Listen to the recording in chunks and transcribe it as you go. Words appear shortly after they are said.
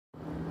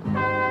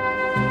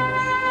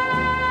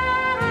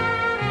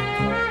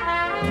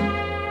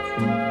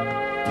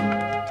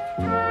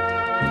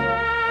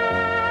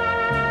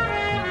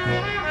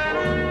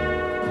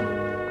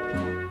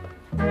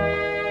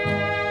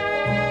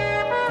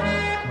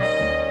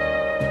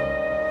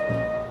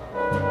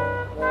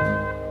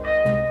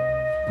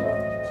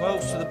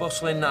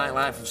bustling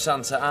nightlife of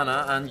Santa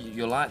Ana, and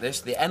you'll like this,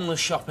 the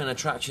endless shopping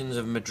attractions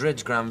of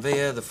Madrid's Gran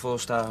Via, the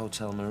 4-star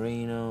Hotel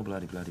Marino, blah,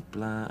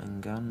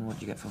 and gone.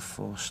 What'd you get for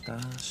 4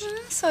 stars?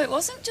 So it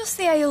wasn't just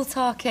the ale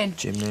talking.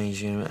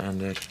 Gymnasium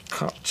and a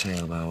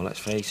cocktail bar. Well, let's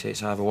face it,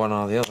 it's either one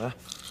or the other.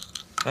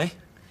 Hey?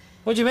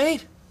 What do you mean?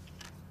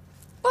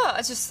 Well,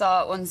 I just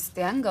thought once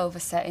the hangover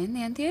set in,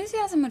 the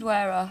enthusiasm would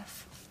wear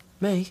off.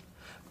 Me?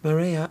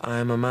 Maria, I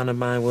am a man of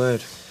my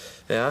word.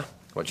 Yeah?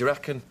 What do you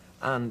reckon?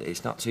 And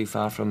it's not too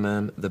far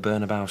from the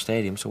Bernabeu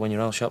Stadium, so when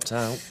you're all shopped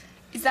out...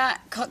 Is that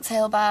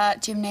cocktail bar,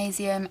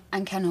 gymnasium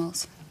and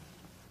kennels?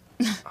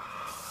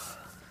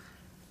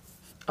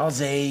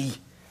 Ozzy!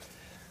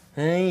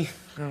 Hey?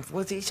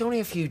 Well, it's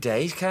only a few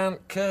days. Can't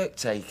Kirk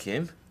take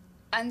him?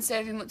 And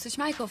serve him up to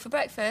Schmeichel for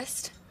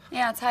breakfast.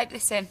 Yeah, I'll type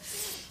this in.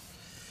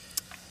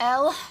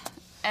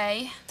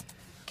 L-A-K-E-D-I-S...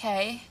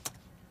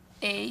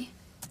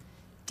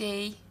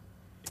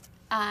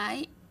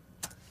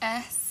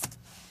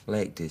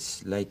 Like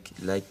this. Like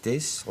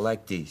this?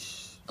 Like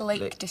this?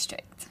 Lake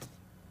District.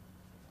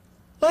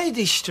 Lake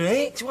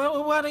District?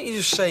 Why don't you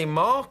just say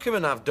Markham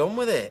and have done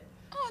with it?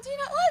 Oh, do you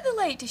not like the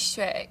Lake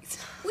District?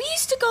 We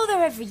used to go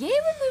there every year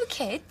when we were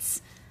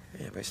kids.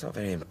 Yeah, but it's not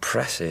very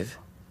impressive.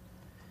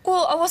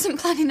 Well, I wasn't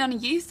planning on a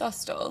youth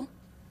hostel.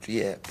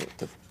 Yeah, but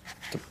the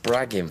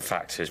bragging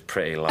factor's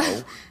pretty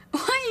low.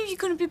 Why are you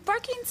going to be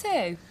bragging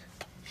to?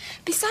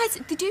 Besides,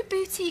 they do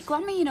boutique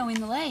glamour, you know,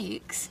 in the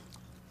lakes.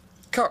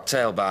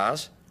 Cocktail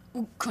bars?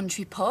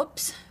 Country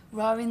pubs,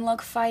 roaring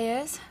log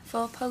fires,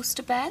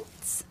 4-poster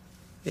beds.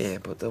 Yeah,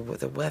 but the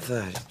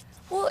weather...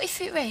 Well,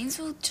 if it rains,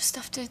 we'll just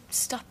have to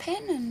stop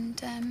in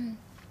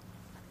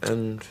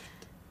And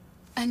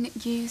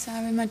use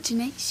our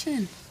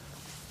imagination.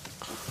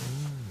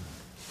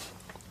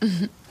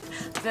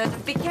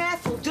 But be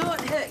careful,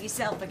 don't hurt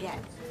yourself again.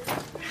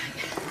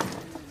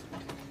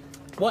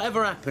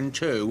 Whatever happened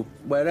to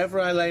wherever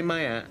I lay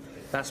my hat,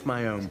 that's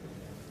my home.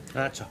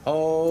 That's a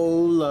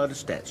whole lot of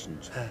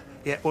Stetsons.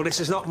 Yeah, well, this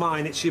is not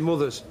mine, it's your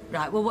mother's.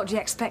 Right, well, what do you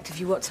expect if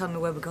you won't tell me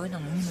where we're going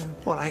on honeymoon?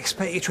 Well, I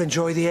expect you to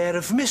enjoy the air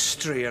of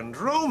mystery and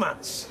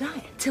romance.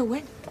 Right, till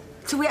when?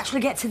 Till we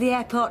actually get to the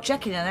airport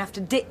check-in and I have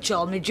to ditch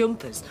all my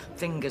jumpers,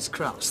 fingers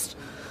crossed.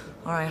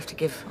 Or I have to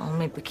give all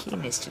my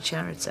bikinis to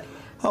charity.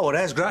 Oh, well,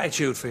 there's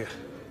gratitude for you.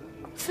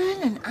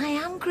 Vernon, I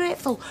am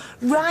grateful,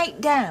 right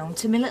down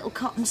to my little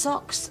cotton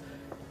socks.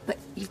 But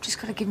you've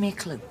just got to give me a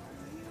clue.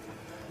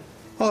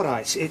 All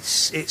right,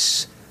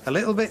 it's a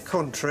little bit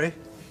country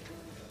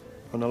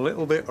and a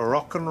little bit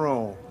rock and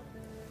roll.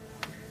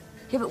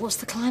 Yeah, but what's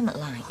the climate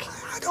like?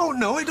 I don't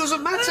know, it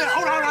doesn't matter.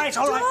 All right.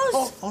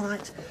 Oh, all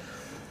right.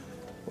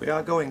 We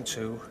are going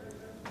to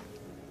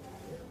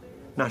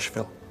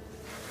Nashville.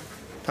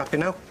 Happy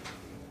now?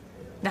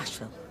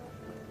 Nashville,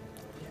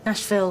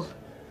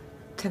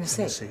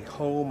 Tennessee. Tennessee,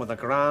 home of the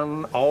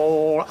Grand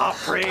Ole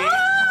Opry.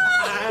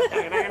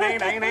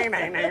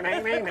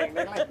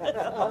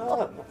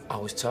 I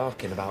was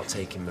talking about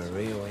taking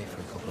Marie away for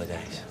a couple of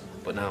days,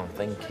 but now I'm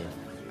thinking...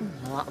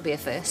 Well, that'll be a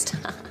first.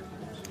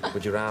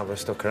 Would you rather have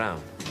stuck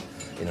around?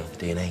 You know,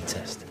 DNA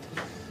test.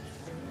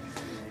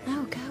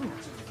 No, go.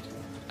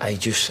 Are you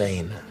just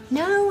saying?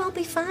 No, I'll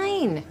be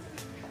fine.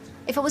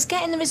 If I was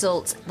getting the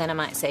results, then I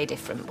might say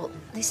different, but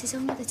this is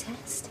only the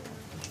test.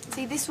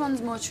 See, this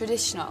one's more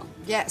traditional.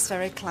 Yeah, it's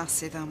very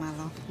classy though, my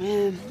love.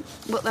 Yeah,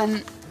 but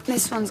then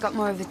this one's got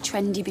more of a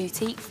trendy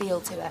boutique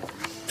feel to it.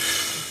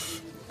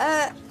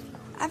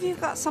 Have you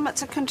got something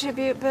to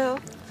contribute, Bill?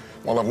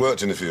 Well, I've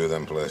worked in a few of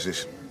them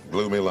places.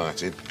 Gloomy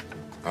lighted,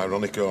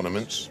 ironic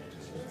ornaments,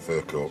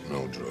 fur coat,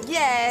 no drug.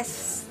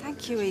 Yes,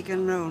 thank you,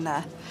 Egan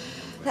Rona.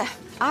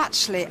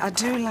 Actually, I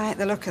do like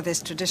the look of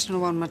this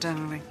traditional one, my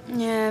darling.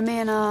 Yeah, me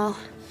and all.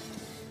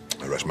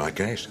 I rest my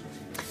case.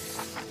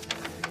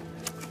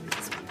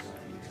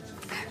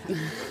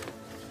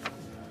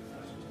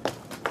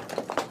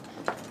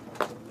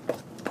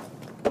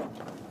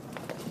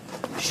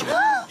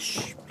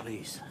 Shh,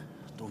 please.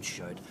 Don't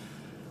shout.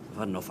 I've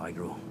had enough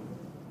aggro.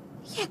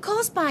 Yeah,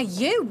 caused by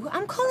you.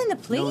 I'm calling the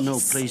police. No,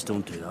 please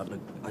don't do that. Look,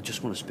 I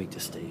just want to speak to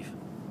Steve.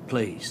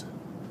 Please.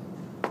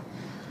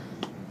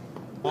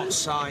 What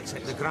site?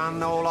 The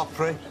Grand Ole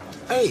Opry?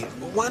 Hey,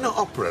 why not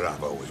opera,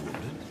 I've always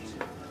wondered.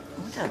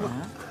 I don't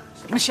know.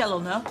 Michelle will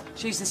know.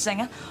 She's the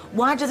singer.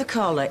 Why do they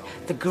call it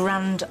the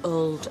Grand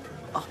Old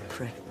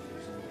Opry?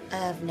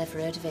 I've never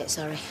heard of it,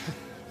 sorry.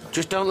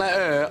 Just don't let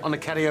her on the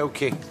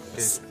karaoke.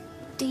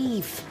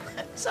 Steve.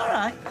 It's all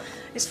right.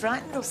 It's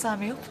frightened. It'll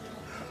sign me up.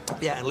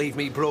 Yeah, and leave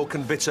me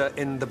broken bitter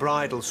in the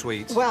bridal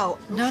suite. Well,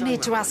 no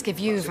need to ask if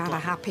you've had a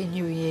happy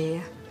new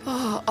year.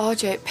 Oh,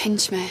 Audrey,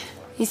 pinch me.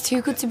 He's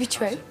too good to be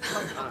true.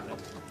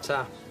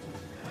 Ta.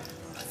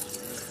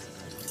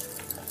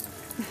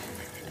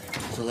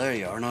 So there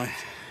you are now.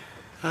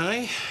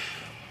 Aye?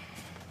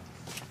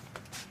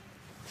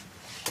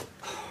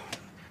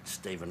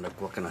 Stephen,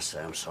 look, what can I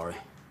say? I'm sorry.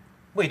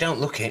 We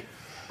don't look it.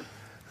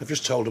 I've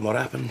just told him what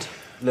happened.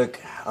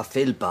 Look, I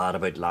feel bad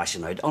about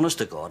lashing out. Honest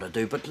to God, I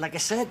do. But like I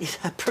said, it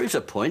proves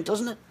a point,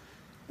 doesn't it?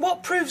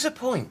 What proves a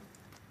point?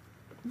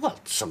 Well,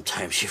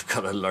 sometimes you've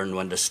got to learn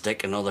when to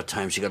stick, and other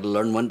times you've got to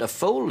learn when to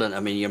fold. And I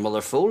mean, your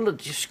mother folded.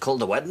 Just called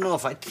the wedding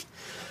off.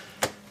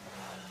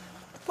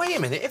 Wait a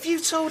minute, have you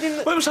told him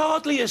that... Well, it was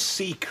hardly a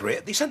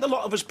secret. They sent a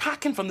lot of us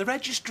packing from the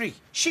registry.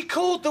 She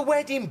called the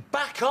wedding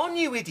back on,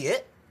 you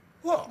idiot.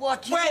 What?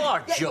 What you Well,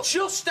 are, yeah,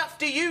 just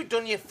after you'd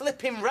done your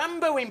flipping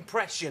Rambo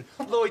impression.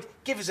 Lloyd,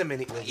 give us a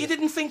minute, will you? You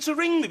didn't think to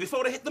ring me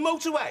before I hit the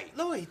motorway?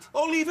 Lloyd?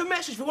 Or leave a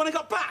message for when I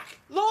got back?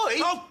 Lloyd?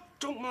 Oh,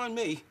 don't mind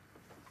me.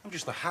 I'm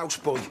just a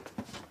houseboy.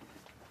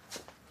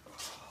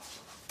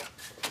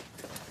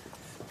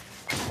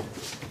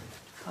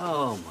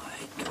 Oh,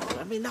 my God.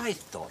 I mean, I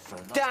thought for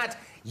that. Dad,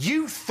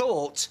 you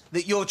thought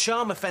that your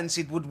charm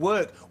offensive would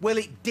work. Well,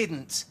 it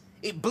didn't.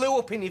 It blew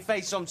up in your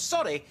face. I'm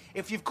sorry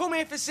if you've come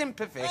here for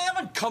sympathy. I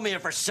haven't come here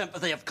for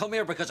sympathy. I've come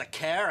here because I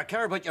care. I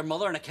care about your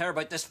mother and I care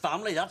about this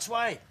family. That's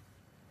why.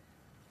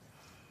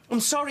 I'm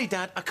sorry,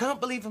 Dad. I can't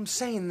believe I'm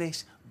saying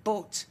this,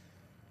 but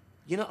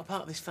you're not a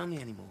part of this family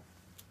anymore.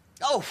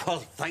 Oh, well,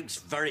 thanks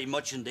very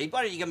much indeed.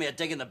 Why don't you give me a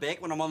dig in the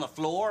bake when I'm on the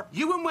floor?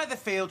 You and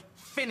Weatherfield,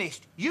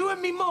 finished. You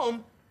and me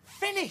mum,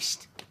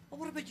 finished. Well,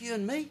 what about you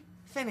and me?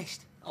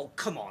 Finished. Oh,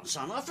 come on,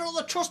 son. After all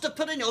the trust I've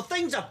put in you,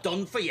 things I've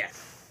done for you.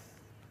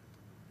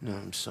 No,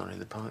 I'm sorry.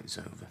 The party's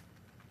over.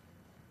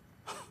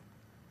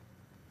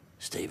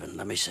 Stephen,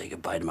 let me say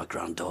goodbye to my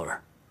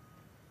granddaughter.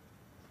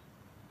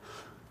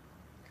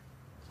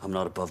 I'm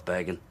not above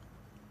begging.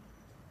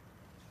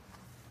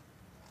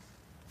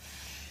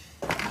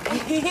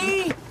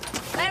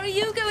 Where are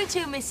you going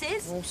to,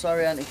 missus? Oh,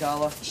 sorry, Auntie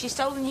Carla. She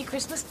stolen your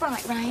Christmas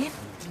bright, Ryan.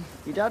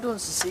 Your dad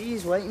wants to see you.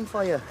 He's waiting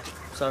for you.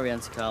 Sorry,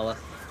 Auntie Carla.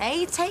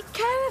 Hey, take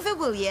care of her,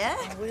 will you?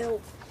 I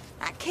will.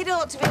 That kid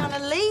ought to be on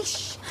a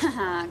leash.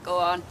 Go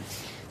on.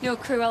 Your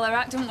Cruella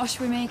act don't wash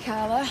with me,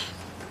 Carla.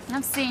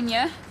 I've seen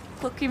you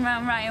looking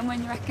round Ryan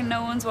when you reckon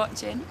no one's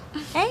watching.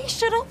 Hey,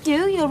 shut up,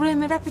 you. You'll ruin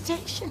my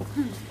reputation.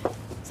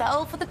 Is that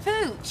all for the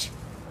pooch?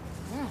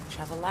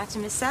 Travel lighter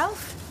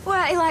myself.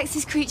 Well, he likes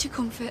his creature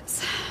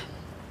comforts.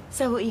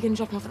 So what are you going to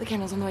drop him off at the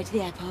kennels on the way to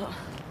the airport?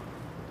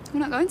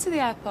 We're not going to the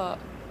airport.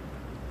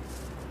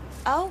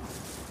 Oh.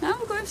 No,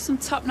 we're going for some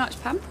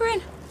top-notch pampering.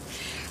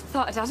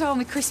 Thought I'd had all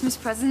my Christmas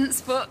presents,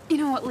 but you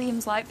know what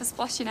Liam's like for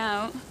splashing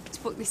out. He's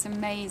booked this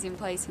amazing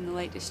place in the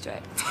Lake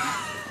District.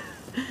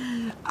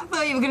 I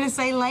thought you were going to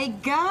say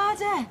Lake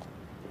Garda.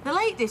 The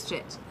Lake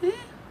District? Yeah.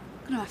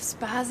 Gonna have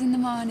spas in the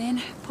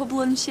morning, pub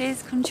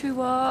lunches, country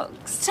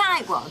walks.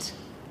 Tightwad.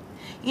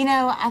 You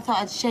know, I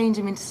thought I'd change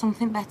him into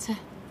something better.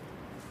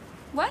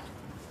 When?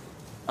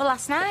 Well,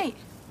 last night.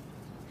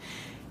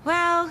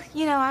 Well,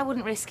 you know, I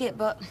wouldn't risk it,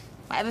 but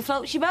whatever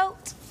floats your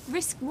boat.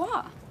 Risk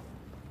what?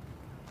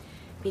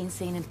 Being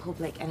seen in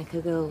public and a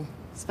cagoule,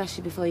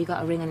 especially before you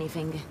got a ring on your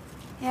finger.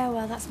 Yeah,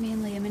 well, that's me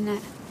and Liam, isn't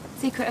it?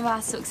 Secret of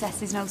our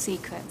success is no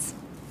secrets.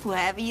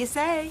 Whatever you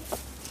say.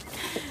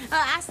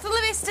 Hasta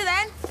la vista,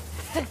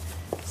 then.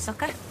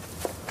 Sucker.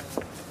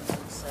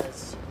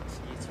 Says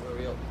for you to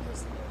hurry up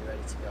because they're nearly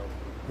ready to go.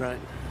 Right.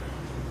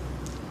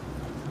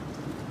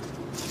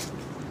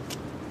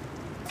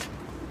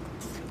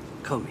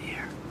 Come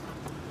here.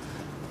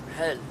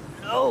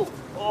 Hello.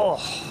 Oh.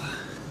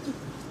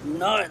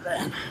 Now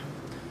then.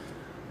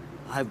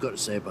 I've got to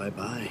say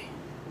bye-bye.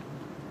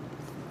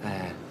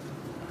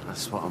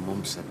 That's what our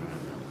mum said,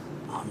 Miranda.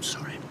 Oh, I'm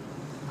sorry.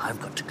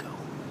 I've got to go.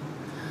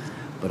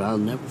 But I'll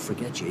never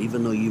forget you,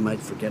 even though you might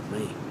forget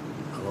me.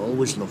 I'll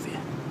always love you.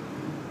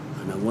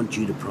 And I want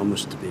you to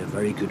promise to be a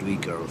very good wee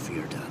girl for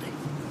your daddy.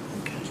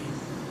 Okay?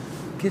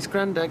 Kiss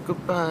Grandad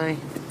goodbye.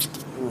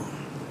 Oh,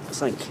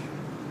 thank you.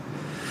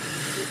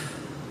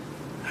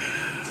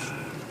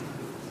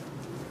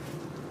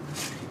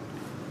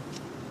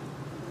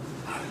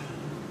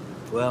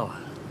 Well,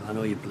 I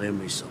know you blame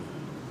me, son.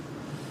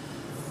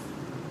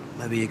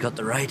 Maybe you got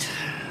the right.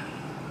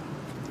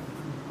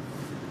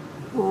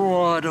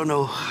 Oh, I don't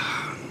know.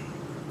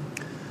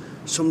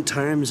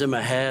 Sometimes in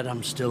my head,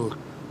 I'm still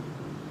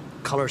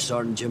colour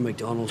sergeant Jim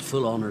McDonald,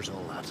 full honours,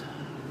 all that.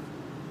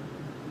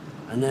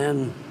 And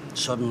then,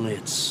 suddenly,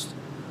 it's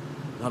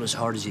not as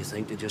hard as you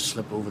think to just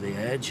slip over the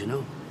edge, you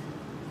know?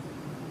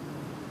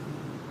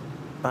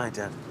 Bye,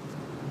 Dad.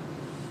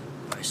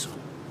 Bye, son.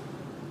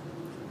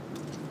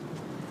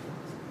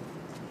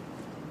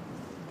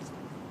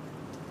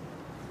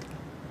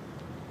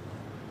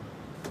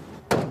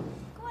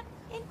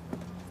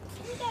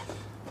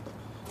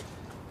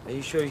 Are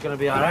you sure you're going to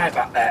be all right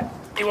back there?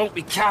 You won't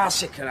be car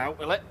sicking out,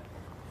 will it?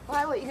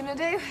 Why, what are you gonna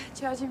do?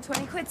 Charge him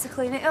 20 quid to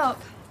clean it up?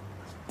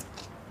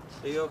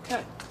 Are you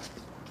okay?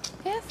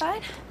 Yeah,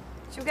 fine.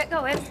 Shall we get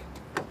going?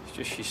 It's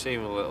just you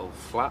seem a little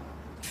flat.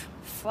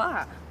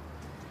 Flat?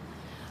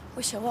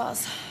 Wish I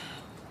was.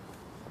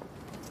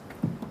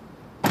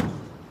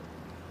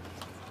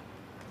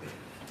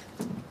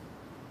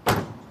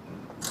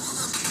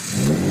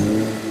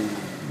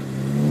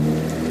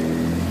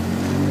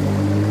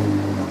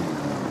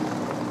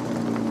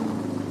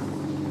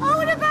 Oh,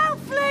 what about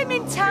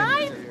flaming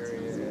time?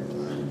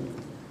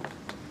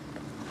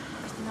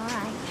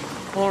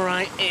 All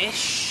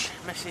right-ish.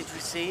 Message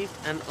received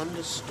and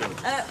understood.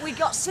 We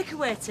got sick of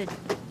waiting.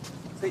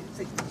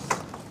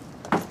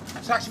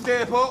 Taxi for the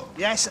airport?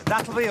 Yes,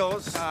 that'll be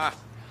us. Ah,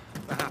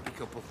 the happy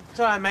couple. It's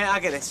all right, mate, I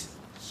get it.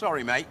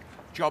 Sorry, mate.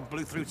 Job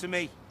blew through to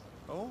me.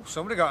 Oh,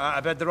 somebody got out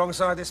of bed the wrong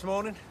side this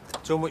morning.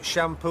 Too much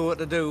shampoo had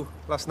to do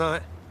last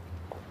night.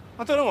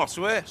 I don't know what's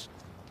worse.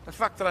 The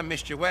fact that I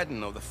missed your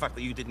wedding or the fact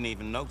that you didn't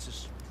even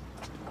notice.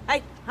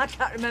 Hey, I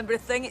can't remember a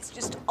thing. It's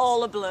just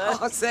all a blur.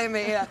 Oh, same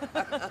here.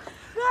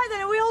 Right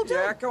then, are we all done?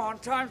 Yeah, come on,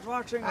 time's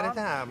marching How did on.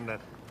 that happen then?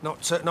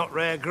 Not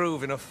rare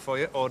groove enough for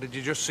you, or did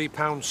you just see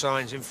pound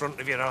signs in front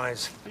of your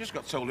eyes? I just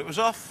got told it was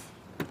off.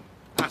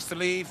 Asked to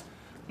leave.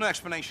 No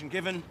explanation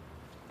given.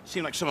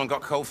 Seemed like someone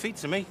got cold feet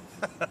to me.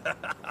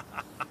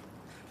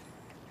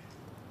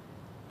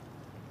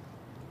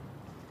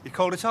 You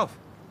called it off?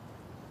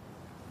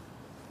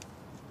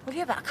 Well,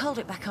 yeah, but I called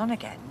it back on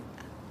again.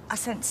 I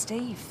sent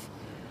Steve.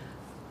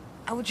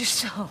 I was just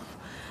so...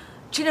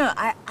 Do you know,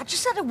 I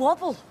just had a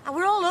wobble. I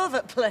were all over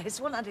the place,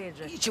 wasn't I,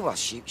 Deirdre? Well,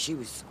 she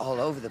was all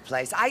over the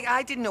place.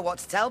 I didn't know what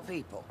to tell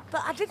people.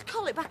 But I did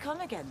call it back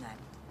on again then.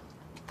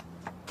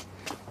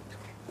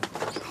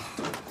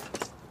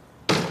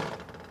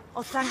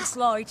 Oh, thanks,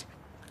 Lloyd.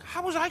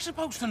 How was I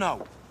supposed to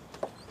know?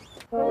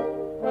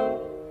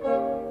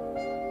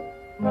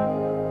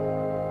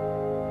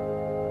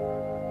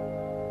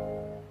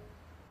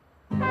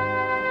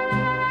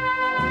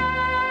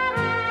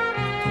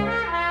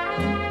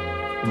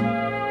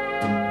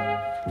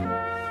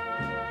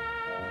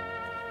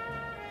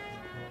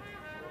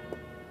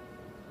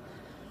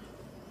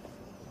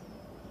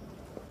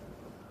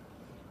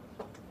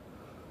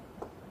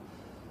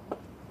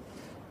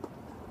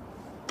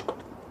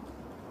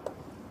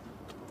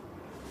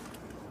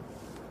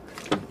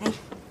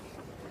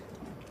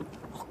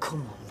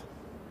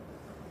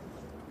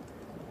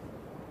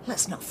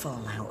 Let's not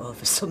fall out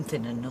over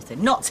something and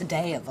nothing. Not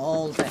today of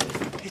all days.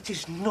 It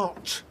is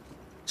not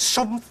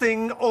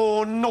something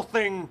or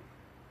nothing.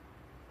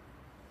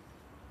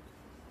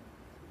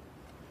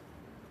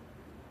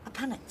 I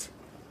panicked.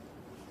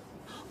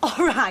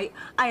 All right,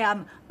 I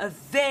am a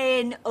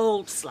vain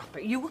old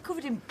slapper. You were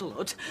covered in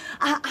blood.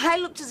 I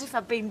looked as if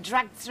I'd been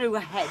dragged through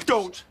a hedge.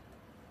 Don't!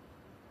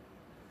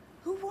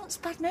 Who wants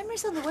bad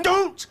memories on the way?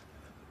 Don't!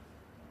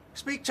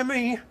 Speak to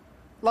me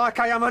like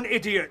I am an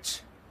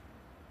idiot.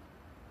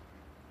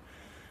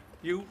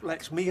 You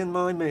let me and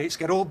my mates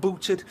get all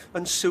booted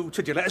and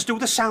suited. You let us do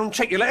the sound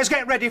check. You let us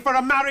get ready for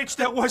a marriage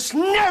that was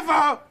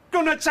never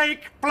gonna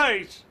take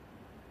place.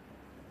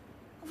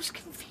 I was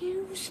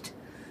confused.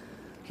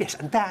 Yes,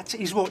 and that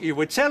is what you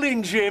were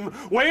telling Jim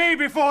way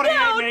before he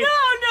hit me.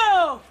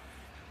 No!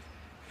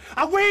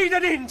 I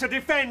waded in to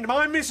defend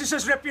my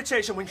missus's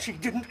reputation when she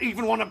didn't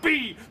even want to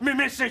be me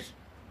missus.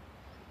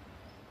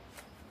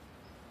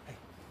 Hey.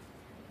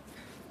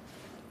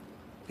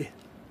 Here.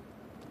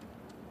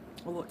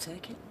 I won't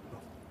take it.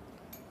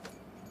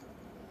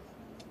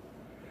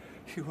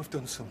 You have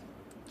done some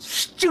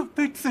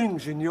stupid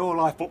things in your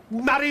life, but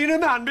marrying a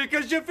man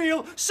because you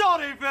feel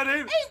sorry for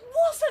him. It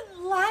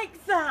wasn't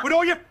like that. With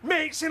all your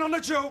mates in on the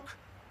joke.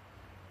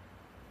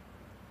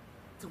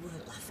 They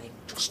weren't laughing.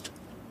 Just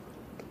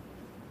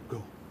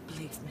go.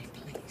 Believe me,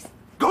 please.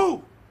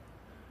 Go!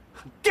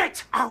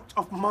 Get out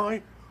of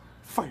my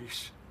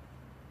face.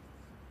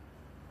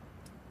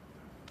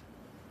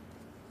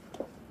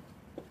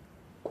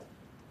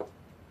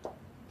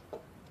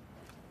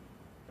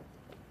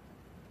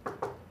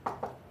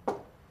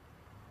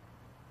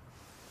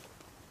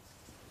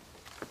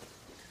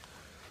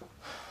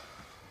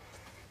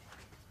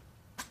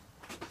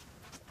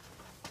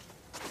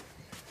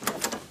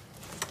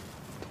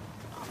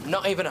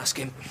 Not even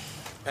asking.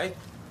 Hey?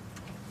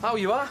 How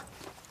you are?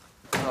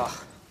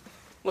 Oh,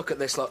 look at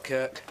this lot,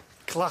 Kirk.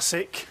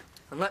 Classic.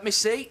 And let me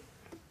see.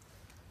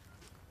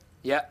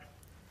 Yeah,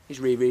 he's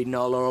rereading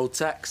all our old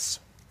texts.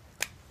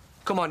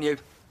 Come on, you.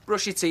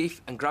 Brush your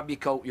teeth and grab your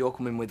coat. You're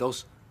coming with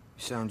us.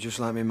 You sound just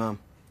like me mum.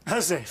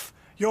 As if.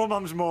 Your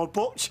mum's more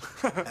butch.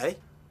 Hey?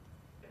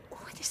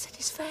 When he said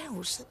his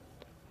vows,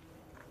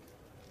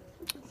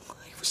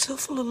 he was so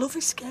full of love,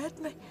 he scared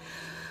me.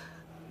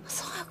 I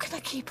thought, how can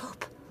I keep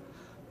up?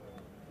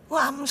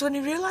 What happens when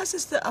he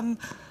realises that I'm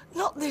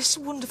not this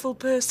wonderful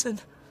person?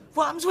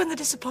 What happens when the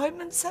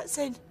disappointment sets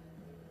in?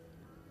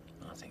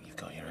 I think you've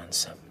got your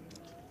answer.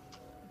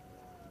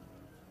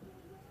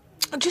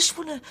 I just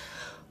want to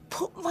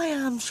put my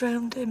arms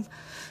round him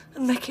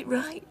and make it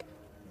right.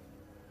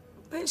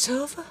 But it's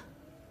over.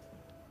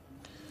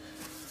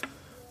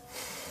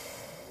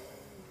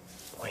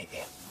 Wait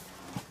here.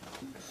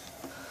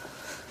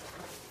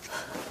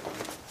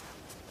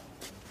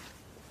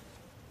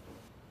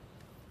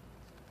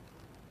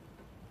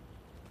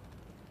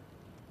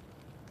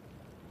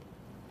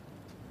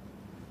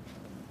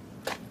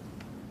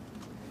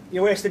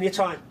 You're wasting your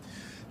time.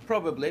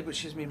 Probably, but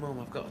she's me mum.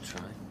 I've got to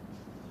try.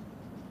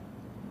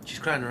 She's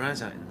crying her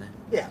eyes out in there.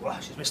 Yeah, well,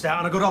 she's missed out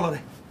on a good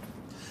holiday.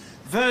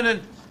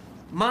 Vernon,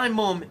 my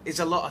mum is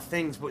a lot of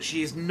things, but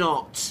she is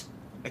not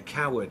a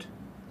coward.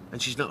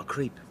 And she's not a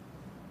creep.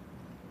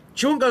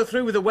 She won't go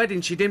through with a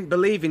wedding she didn't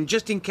believe in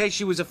just in case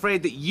she was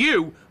afraid that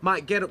you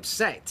might get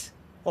upset.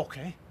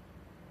 Okay.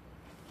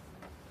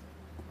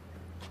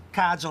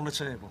 Cards on the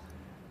table.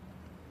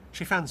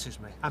 She fancies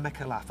me. I make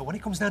her laugh. But when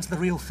it comes down to the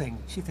real thing,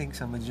 she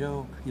thinks I'm a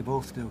joke. You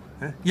both do,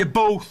 eh? You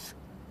both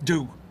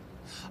do.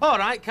 All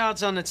right,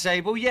 cards on the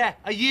table, yeah,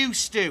 I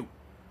used to.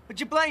 But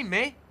you blame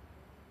me?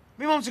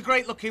 My mum's a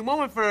great-looking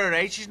woman for her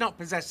age. She's not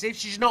possessive,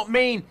 she's not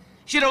mean.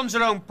 She runs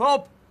her own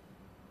pub.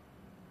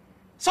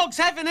 Sog's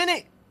heaven,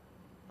 innit?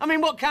 I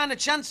mean, what kind of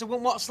chance I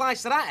wouldn't want a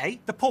slice of that, eh?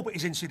 The pub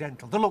is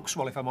incidental. The looks,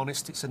 well, if I'm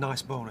honest, it's a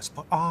nice bonus.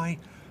 But I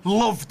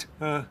loved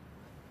her.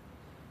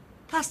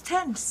 Past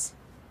tense.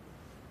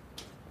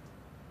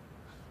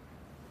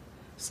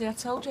 See, I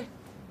told you.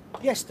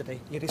 Yesterday,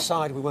 you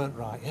decide we weren't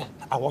right, yeah?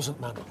 I wasn't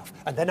man enough.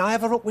 And then I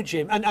have her up with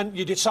Jim, and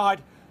you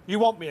decide you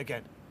want me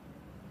again.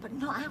 But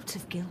not out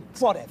of guilt.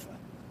 Whatever.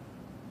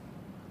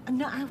 And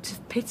not out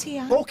of pity,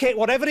 Anne. OK,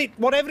 whatever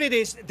it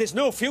is, there's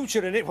no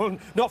future in it, well,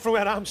 not from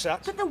where I'm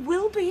sat. But there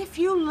will be if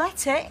you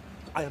let it.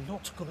 I am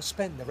not going to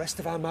spend the rest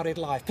of our married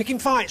life picking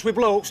fights with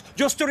blokes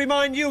just to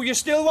remind you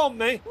still want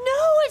me.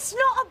 No, it's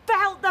not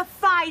about the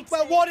fight.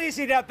 Well, what is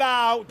it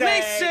about, then?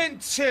 Listen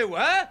to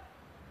her!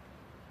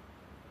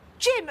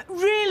 Jim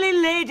really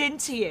laid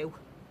into you.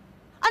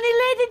 And he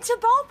laid into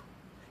Bob,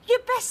 your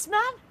best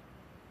man.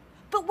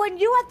 But when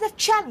you had the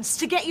chance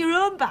to get your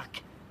own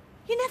back,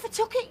 you never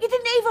took it. You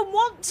didn't even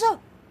want to.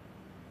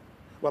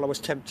 Well, I was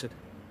tempted.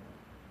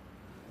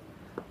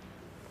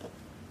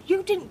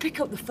 You didn't pick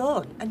up the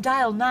phone and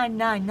dial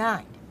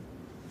 999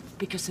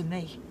 because of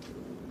me.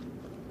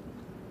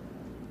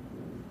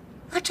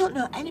 I don't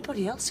know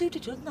anybody else who'd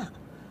have done that.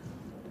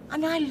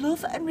 And I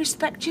love and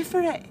respect you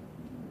for it.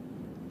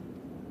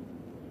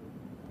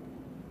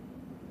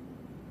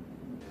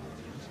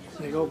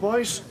 There you go,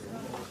 boys.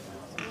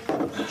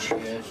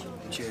 Cheers.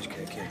 Cheers,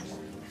 KK.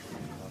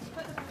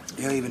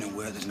 Yeah, even at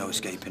work, there's no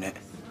escaping it.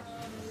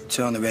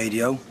 Turn on the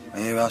radio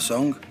and hear our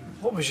song.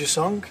 What was your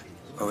song?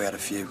 Well, we had a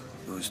few.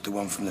 There was the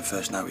one from the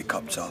first night we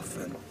copped off,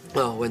 and...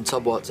 Oh, when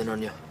Todd walked in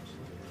on you.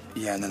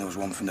 Yeah, and then there was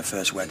one from the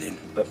first wedding.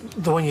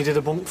 The one you did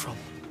a bunk from?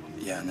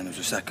 Yeah, and then there was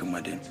a second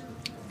wedding.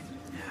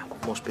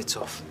 Yeah, must be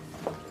tough.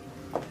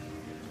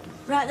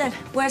 Right then,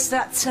 where's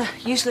that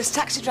useless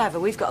taxi driver?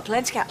 We've got a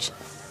plane to catch.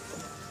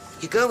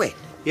 You going?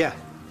 Yeah,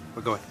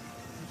 we're going.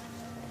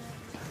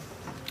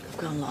 I've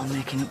got a lot of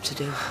making up to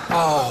do.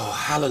 Oh,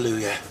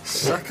 hallelujah.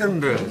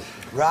 Seconded.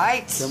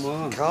 Right. Come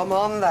on. Come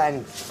on,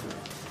 then.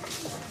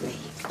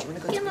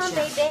 Come on,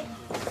 baby.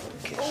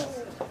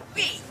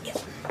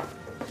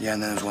 Yeah,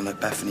 and then there was one that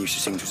Bethany used to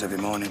sing to us every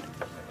morning.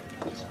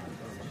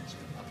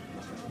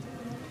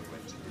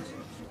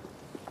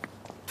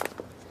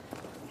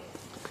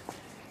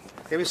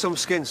 Give me some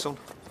skin, son.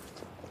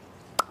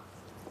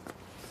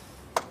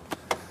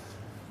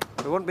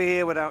 We wouldn't be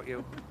here without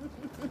you.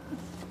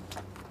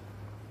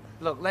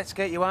 Look, let's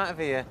get you out of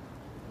here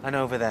and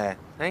over there,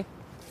 eh?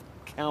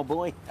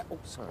 Cowboy. Oh,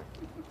 sorry.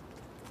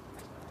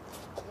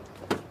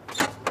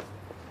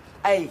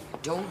 Hey,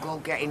 don't go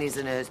getting his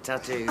and hers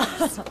tattoos.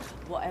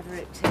 Whatever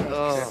it takes.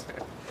 Oh.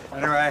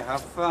 Anyway,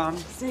 have fun.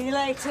 See you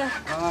later.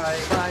 Bye.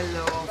 Bye,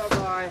 love.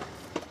 Bye-bye.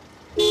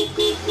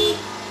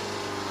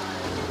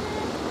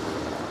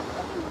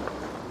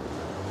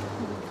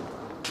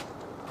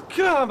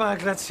 God, I'm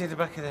glad to see the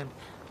back of them.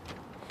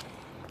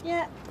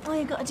 Yeah, all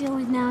you got to deal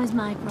with now is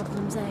my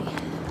problems, eh?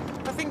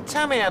 I think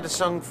Tammy had a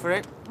song for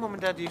it. Mum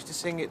and Dad used to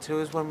sing it to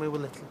us when we were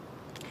little.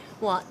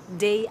 What,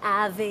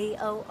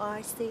 D-I-V-O-R-C-E?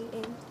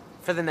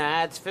 For the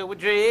nights filled with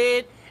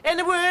dread and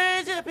the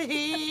words up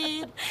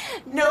ahead,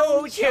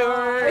 no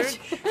charge.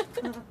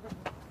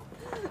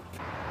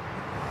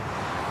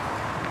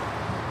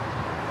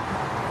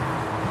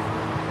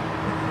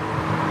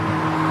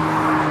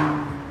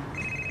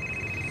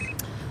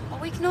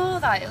 Oh, ignore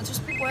that. It'll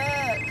just be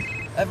work.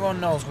 Everyone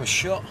knows we're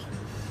shut.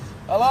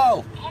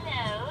 Hello?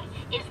 Hello,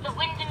 it's the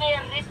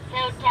Windermere Ritz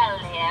Hotel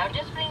here. I'm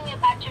just ringing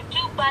about your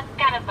two-bus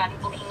caravan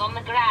booking on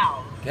the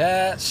ground.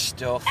 Get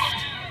stuffed.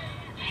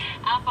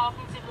 How far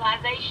from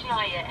civilization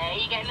are you,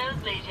 eh? You getting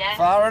nosebleeds, yeah?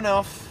 Far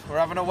enough. We're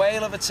having a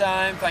whale of a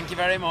time, thank you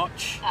very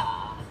much.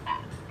 Oh,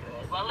 that's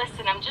good. Well,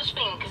 listen, I'm just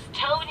ringing because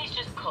Tony's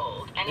just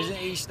called and Isn't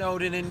he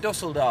snowed in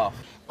Dusseldorf?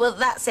 Well,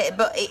 that's it,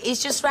 but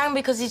he's just rang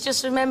because he's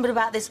just remembered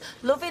about this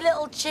lovely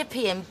little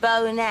chippy in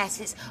Bowness.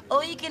 It's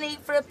all you can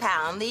eat for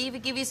 £1. They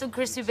even give you some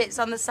crispy bits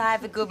on the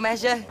side for good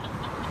measure.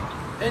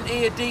 Isn't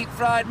he a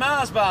deep-fried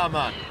Mars bar,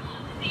 man?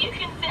 you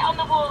can sit on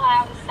the wall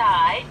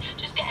outside,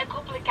 just get a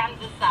couple of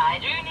cans of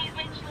cider. Who needs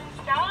Michelin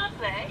stars,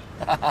 eh?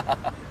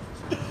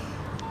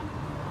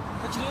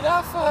 What'd you do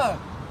that for?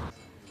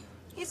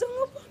 He's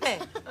hung up on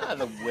it. Ah,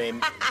 the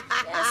wimp.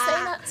 Yeah,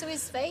 say that to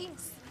his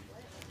face.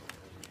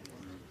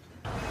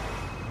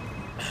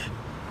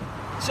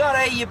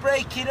 Sorry, you're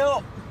breaking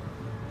up.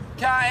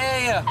 Can't hear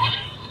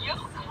you. You're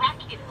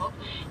cracking up.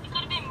 You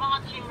could have been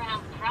marching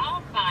around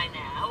Prague by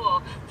now,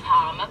 or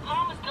Parma.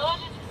 Parma's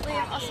gorgeous.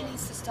 Liam, Ossie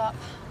needs to stop.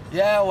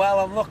 Yeah, well,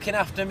 I'm looking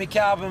after my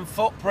carbon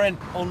footprint,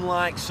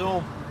 unlike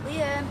some.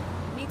 Liam,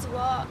 need to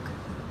walk.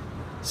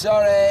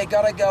 Sorry,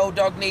 gotta go.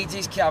 Dog needs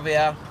his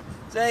caviar.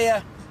 See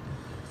ya.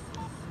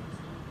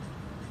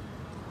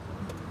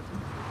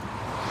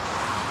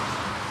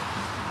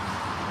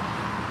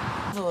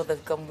 Oh,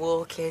 they've gone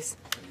walkies.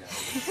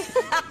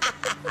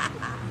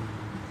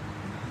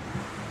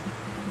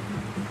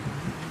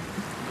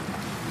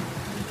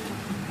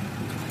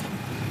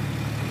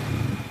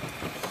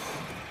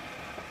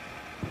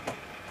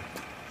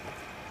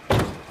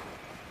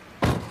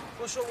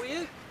 What's up with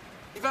you?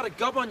 You've had a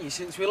gob on you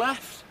since we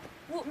left.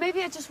 Well,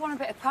 maybe I just want a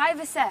bit of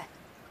privacy.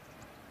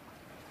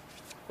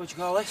 What'd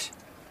you call this?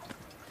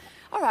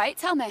 All right,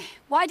 tell me,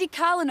 why did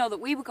Carla know that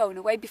we were going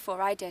away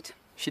before I did?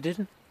 She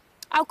didn't.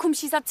 How come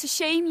she's had to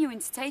shame you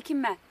into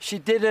taking me? She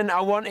didn't. I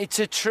wanted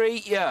to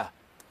treat you.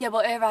 Yeah,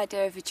 but her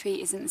idea of a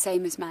treat isn't the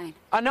same as mine.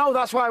 I know,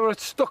 that's why we're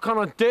stuck on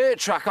a dirt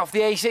track off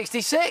the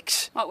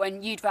A66. What,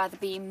 when you'd rather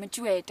be in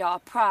Madrid or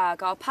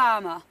Prague or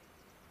Parma?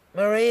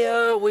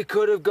 Maria, we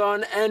could have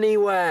gone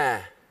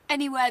anywhere.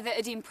 Anywhere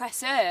that'd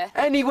impress her?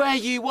 Anywhere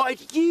you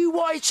wanted. You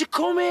wanted to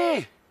come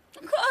here.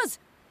 Look at us.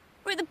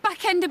 We're at the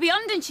back end of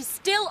Beyond and she's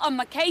still on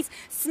my case,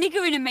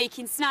 sniggering and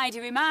making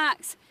snidey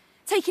remarks.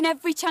 Taking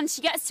every chance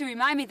she gets to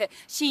remind me that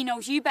she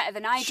knows you better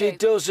than I do. She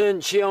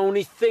doesn't. She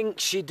only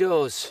thinks she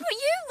does. But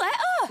you let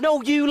her.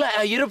 No, you let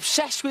her. You're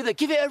obsessed with her.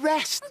 Give it a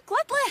rest.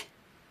 Gladly.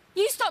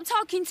 You stop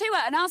talking to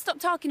her and I'll stop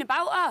talking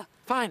about her.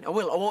 Fine, I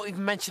will. I won't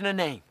even mention her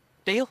name.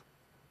 Deal?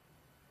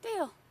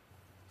 Deal.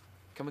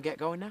 Can we get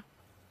going now?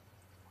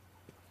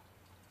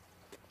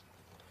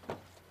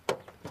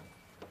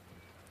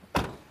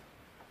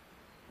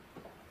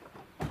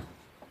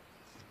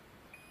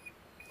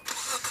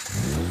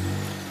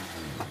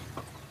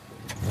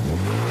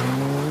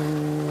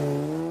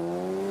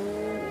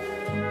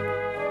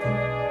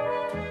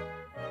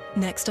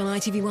 Next on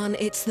ITV1,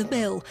 it's The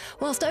Bill.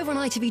 Whilst over on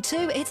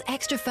ITV2, it's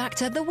Extra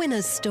Factor, The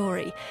Winner's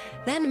Story.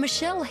 Then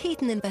Michelle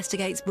Heaton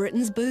investigates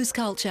Britain's booze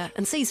culture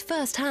and sees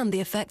firsthand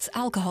the effects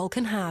alcohol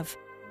can have.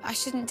 I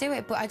shouldn't do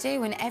it, but I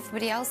do, and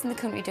everybody else in the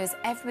country does.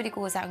 Everybody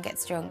goes out and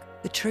gets drunk.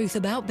 The truth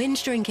about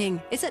binge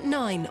drinking is at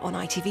 9 on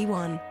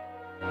ITV1.